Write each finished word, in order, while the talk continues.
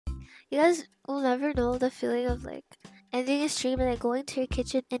You guys will never know the feeling of like ending a stream and like going to your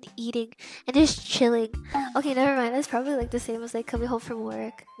kitchen and eating and just chilling. Okay, never mind. That's probably like the same as like coming home from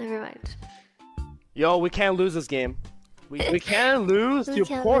work. Never mind. Yo, we can't lose this game. We can't lose to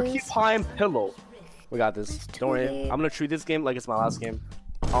Porcupine Pillow. We got this. Don't worry. I'm gonna treat this game like it's my last game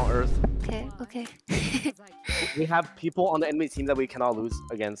on Earth. Okay, okay. We have people on the enemy team that we cannot lose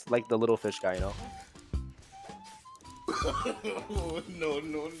against, like the little fish guy, you know?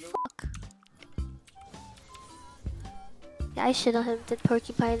 No. Fuck. Yeah, I shit on him. Did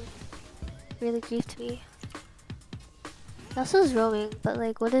Porcupine really griefed me? He also is roaming, but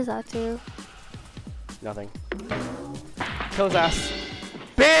like, what does that do? Nothing. Kill his ass.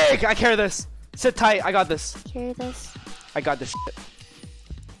 Big! I carry this. Sit tight. I got this. Carry this. I got this shit.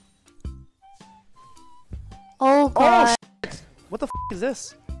 Oh god. Oh, shit. What the f is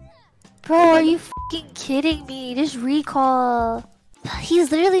this? Bro, are you fucking kidding me? Just recall.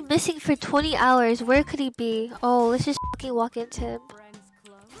 He's literally missing for 20 hours. Where could he be? Oh, let's just fucking walk into him.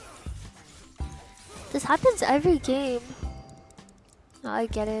 This happens every game. Oh, I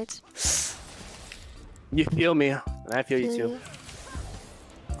get it. You feel me, and I feel you too.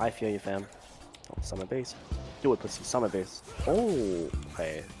 I feel you, fam. Oh, summon base. Do it, pussy. Summon base. Oh,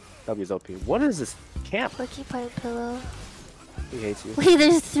 okay. W's OP. What is this camp? Porcupine pillow. He hates you. Wait,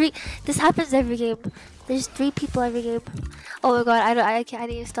 there's 3. This happens every game. There's 3 people every game. Oh my god, I can't. I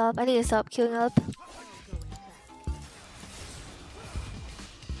need to stop. I need to stop queuing up.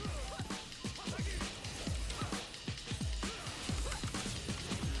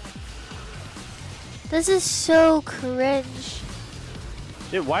 This is so cringe.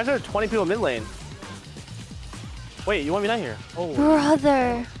 Dude, why is there 20 people mid lane? Wait, you want me down here? Oh.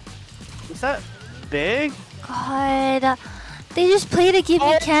 Brother. Is that big? God. They just play to give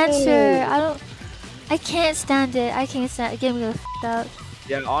me cancer. I can't stand it. I can't stand it. Get me the f out.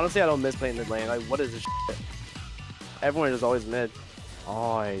 Yeah, honestly, I don't miss playing mid lane. Like, what is this shit? Everyone is always mid.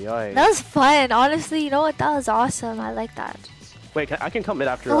 Oy. That was fun. Honestly, you know what? That was awesome. I like that. Wait, I can come mid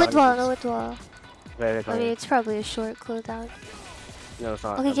after. No withdrawal, no withdrawal. Wait, I mean, it's probably a short cooldown. No, it's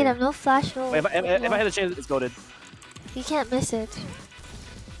not. Okay, get him. No flash, no. Wait, if I hit a chain, it's goaded. You can't miss it.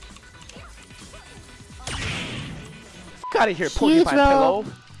 Get out of here, Porcupine Pillow.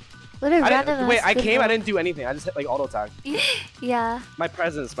 What a random wait, I came, I didn't do anything. I just hit like auto attack. Yeah. My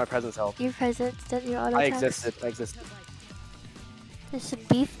presence helped. Your presence, then your auto I attacks. existed. There's some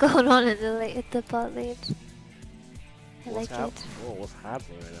beef going on in the bot lane. I like it. Oh, what's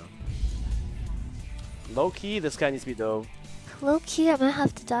happening right now? Low key, this guy needs to be dope. Low key, I'm gonna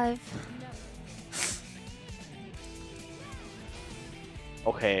have to dive.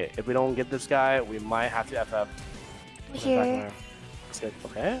 Okay, if we don't get this guy, we might have to FF. Here. That's good.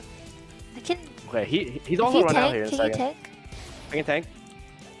 Okay. I can. Okay, he's also run out here in a Can second. you tank? I can tank.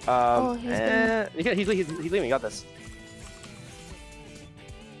 Oh, he's leaving. You got this.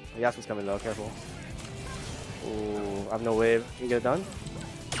 Yasuo's coming though. Careful. Ooh, I have no wave. Can you get it done?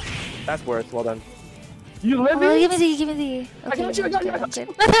 That's worth. Well done. You live Oh, give me the. Okay,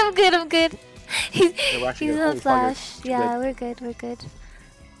 I'm good. I'm good. He's in a flash. Yeah, we're good.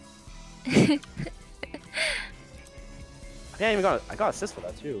 Yeah, I got assist for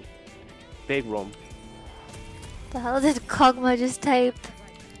that too. Big roam. The hell did Kog'Maw just type?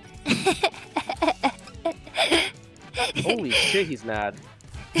 Holy shit, he's mad.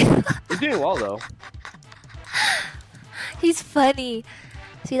 He's doing well though. He's funny.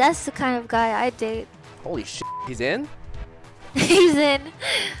 See, that's the kind of guy I date. Holy shit, he's in? He's in.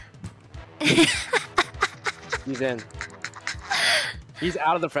 He's in. He's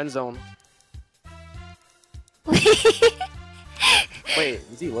out of the friend zone. Wait,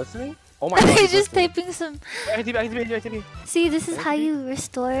 is he listening? Oh my god. He's just typing some. I can TP. See, this is how you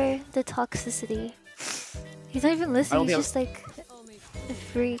restore the toxicity. He's not even listening, he's just like a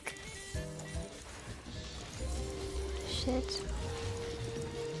freak. Shit.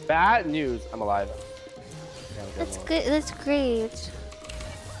 Bad news. I'm alive. That's good. That's great.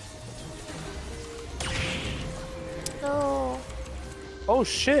 No. Oh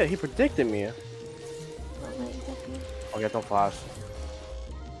shit, he predicted me. Oh my god. I'll get no flash.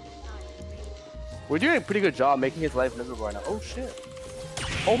 We're doing a pretty good job making his life miserable right now. Oh shit.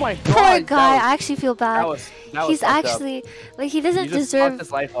 Oh my god. Poor guy. I actually feel bad. That He's actually like he doesn't deserve.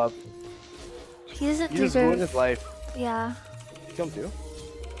 His life up. He doesn't You deserve. just ruined his life. Yeah. You kill him too?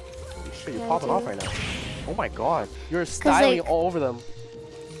 Holy shit, you're Yeah, popping I off do. right now. Oh my god. You're styling like, all over them.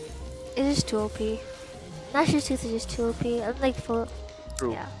 It is too OP. Nashor's Tooth is just too OP. I'm like full.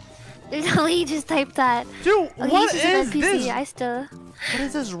 True. Yeah. There's no way you just type that. Dude, Okay, what he's is just an NPC. this? I still. What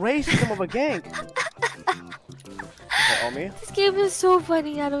is this racism of a gank? Okay, on me. This game is so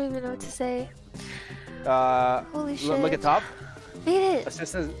funny. I don't even know what to say. Holy shit. Look at top. Made it.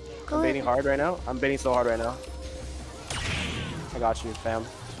 Assistant. Go I'm baiting ahead. hard right now. I'm baiting so hard right now. I got you, fam.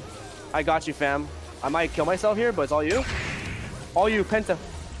 I got you, fam. I might kill myself here, but it's all you. All you, Penta.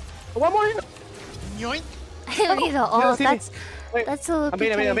 One more here. Yoink. I didn't need the ult. see me. Wait, That's a little I'm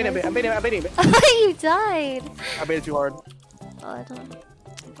baiting. I'm baiting. You died. I baited too hard. Oh, I don't.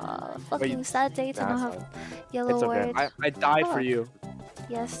 Oh, Wait, fucking sad day to nah, not it's have fine. yellow It's okay. word. I died for Oh. you.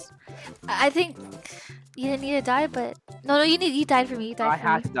 Yes. I think you didn't need to die, but no, you died for me. You died I for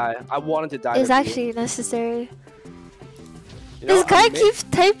had me. to die. I wanted to die. It was for you. actually necessary. You know, This guy I keeps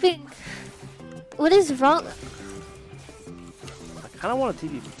typing. What is wrong? I kind of want a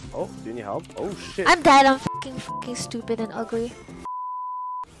TV. Oh, do you need help? Oh shit. I'm dead. I'm fucking stupid and ugly.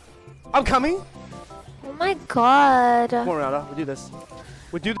 I'm coming. Oh my god. Come on, Ronaldo. We do this.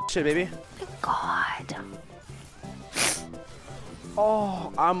 We do this shit, baby. Oh my god.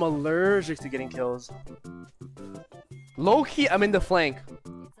 Oh, I'm allergic to getting kills. Low key, I'm in the flank.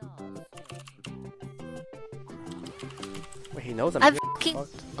 Wait, he knows I'm I'm here. fucking. Fuck.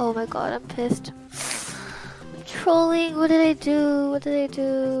 Oh my god. I'm pissed. Trolling. What did I do? What did I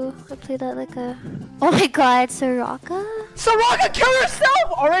do? I played that like a. Oh my god, Soraka. Soraka, kill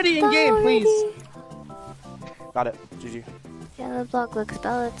yourself already in game, Already? please. Got it. GG. Yeah, the block looks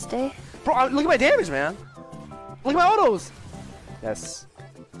balanced, eh? Bro, look at my damage, man. Look at my autos. Yes.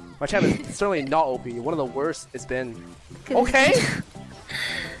 My champ is certainly not OP. One of the worst it's been. Okay.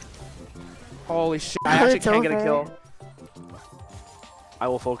 Holy shit. I Oh, actually it's can't get a over. kill. I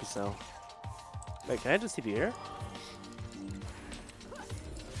will focus now. Wait, can I just TP here?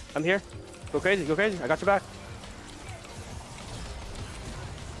 I'm here. Go crazy, go crazy. I got your back.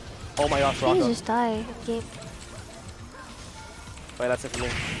 Oh my gosh, Please Rocco. just die in game. Wait, that's it for me.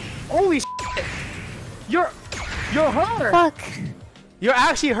 Holy shit! You're her! Fuck. You're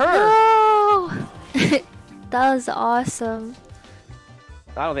actually her! No! That was awesome.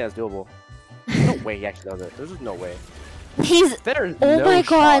 I don't think that's doable. No way he actually does it. There's just no way. He's. There's Oh no my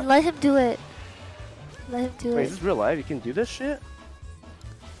god, shot. let him do it. Let him do Wait, it. is this real life? You can do this shit?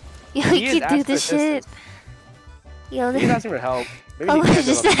 Yo, He you is can do asking this for shit. assistance. Yo, He's asking for help. Maybe oh, he can't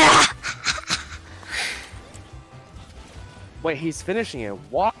just. do it. Wait, he's finishing it.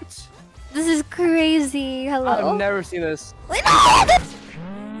 What? This is crazy. Hello. I've never seen this. Wait, no! That's...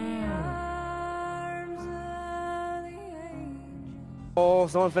 Oh,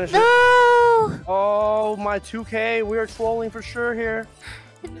 someone finished No! it. Oh, my 2K. We are trolling for sure here.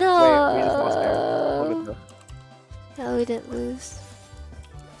 No! Wait, we just lost there. Look at the- No, we didn't lose.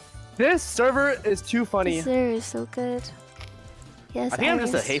 This server is too funny. This server is so good. Yes, I think I'm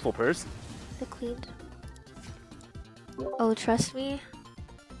just a Iris. hateful person. The queen. Oh, trust me.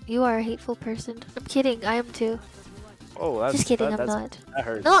 You are a hateful person. I'm kidding. I am too. Oh, that's Just kidding. that, I'm that's- not. That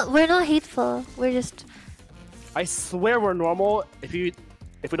hurts. No, we're not hateful. We're just. I swear we're normal if we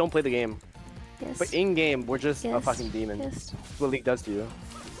don't play the game. Yes. But in game, we're just a Yes. fucking demon. Yes. That's what League does to you.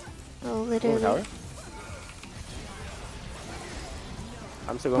 Oh, Go literally. tower.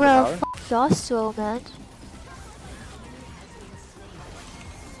 I'm still going Bro, for tower. f Yasuo, man.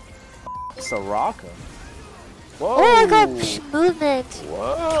 Soraka. Whoa. Oh my god, movement.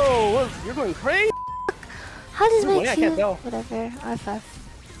 Whoa, what? You're going crazy. How does Wait, my I Q? can't tell. Whatever. FF.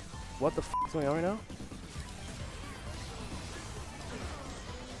 What the f is going on right now?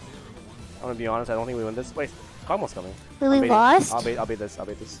 I'm gonna be honest. I don't think we win this. Wait, Carmel's coming. Wait, I'm we baiting. lost? I'll bait this. I'll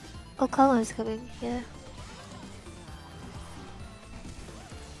bait this. Oh, Kala's coming. Yeah.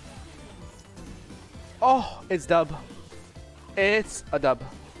 Oh, it's dub. It's a dub.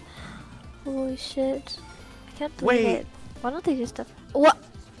 Holy shit. I can't believe Wait. it. Why don't they just... What?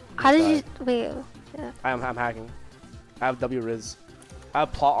 How did you... Just Wait. Yeah. I'm hacking. I have W Riz. I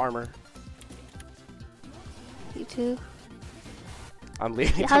have plot armor. You too. I'm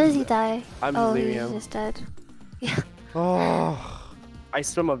leaving. How does he die? I'm just Oh, leaving he's him. just dead. Yeah. Oh, I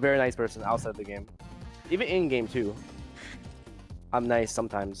swim a very nice person outside the game, even in game too. I'm nice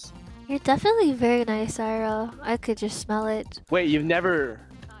sometimes. You're definitely very nice, Ira. I could just smell it. Wait, you've never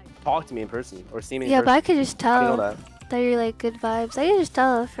talked to me in person or seen me in Yeah, person? but I could just How do you tell know that? you're like good vibes. I can just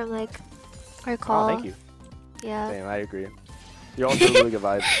tell from like our call. Oh, thank you. Yeah. Damn, I agree. You're also really good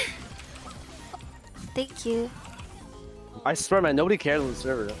vibes. Thank you. I swear, man, nobody cares on the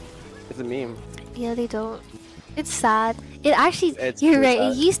server. It's a meme. Yeah, they don't. It's sad. It actually, It's you're pretty right.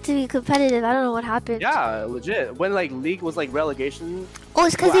 It sad. used to be competitive. I don't know what happened. Yeah, legit. When like League was like relegation. Oh,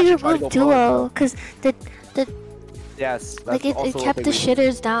 it's because People they actually try to removed go forward, duo. though. Because the Yes, that's like it also a kept big the reason.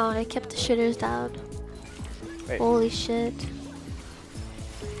 shitters down. It kept the shitters down. Wait. Holy shit.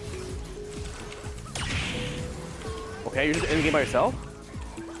 Okay, you're just in the game by yourself?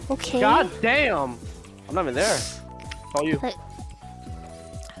 Okay. God damn! I'm not even there. It's all you. Like,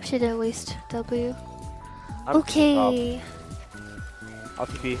 shouldn't waste W. I'm Okay. I'll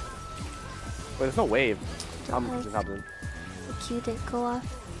TP. Wait, there's no wave. I'm Like, just happening. the Q didn't go off.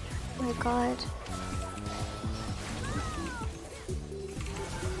 Oh my god.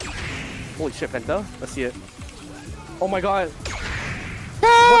 Holy shit, Penta. Let's see it. Oh my god. No!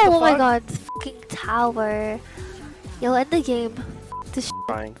 What the Oh my fuck? god. This fucking tower. Yo, end the game. This sh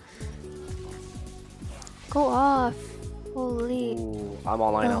Crying. go off. Holy. Ooh, I'm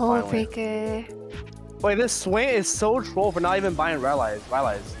online The now, hole finally. breaker. Wait, this swing is so troll for not even buying Rallies.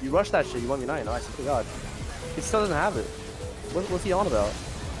 You rushed that shit, you 1v9. No, I swear to God. He still doesn't have it. What's he on about?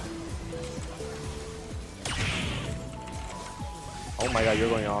 Oh my god, you're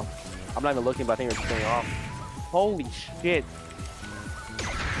going off. I'm not even looking, but I think you're just going off. Holy shit.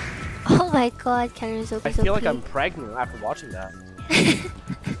 Oh my god, Katarina's OP. I feel like I'm pregnant after watching that.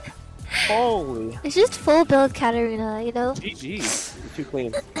 Holy. It's just full build Katarina, you know? GG's. You're too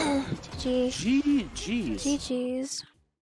clean. GG. GG's. GG's.